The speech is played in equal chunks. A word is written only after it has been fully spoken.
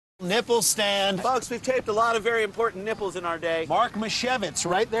Nipple stand. Folks, we've taped a lot of very important nipples in our day. Mark Mashevitz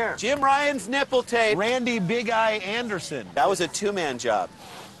right there. Jim Ryan's nipple tape. Randy Big Eye Anderson. That was a two-man job.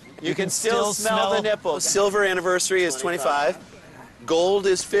 You can still smell the nipple. Silver anniversary is 25. Gold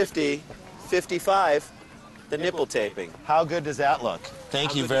is 50. 55, the nipple taping. How good does that look?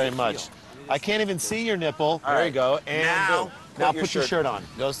 Thank you very much. I can't even see your nipple. There you go. And now put your shirt on.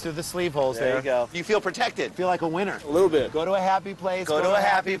 Goes through the sleeve holes there. There you go. You feel protected. Feel like a winner. A little bit. Go to a happy place. Go to a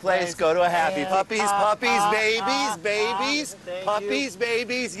happy place. Go to a happy puppies, babies, puppies,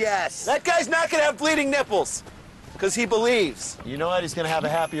 babies, yes. That guy's not going to have bleeding nipples because he believes. You know what? He's going to have a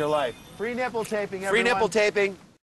happier life. Free nipple taping, everyone. Free nipple taping.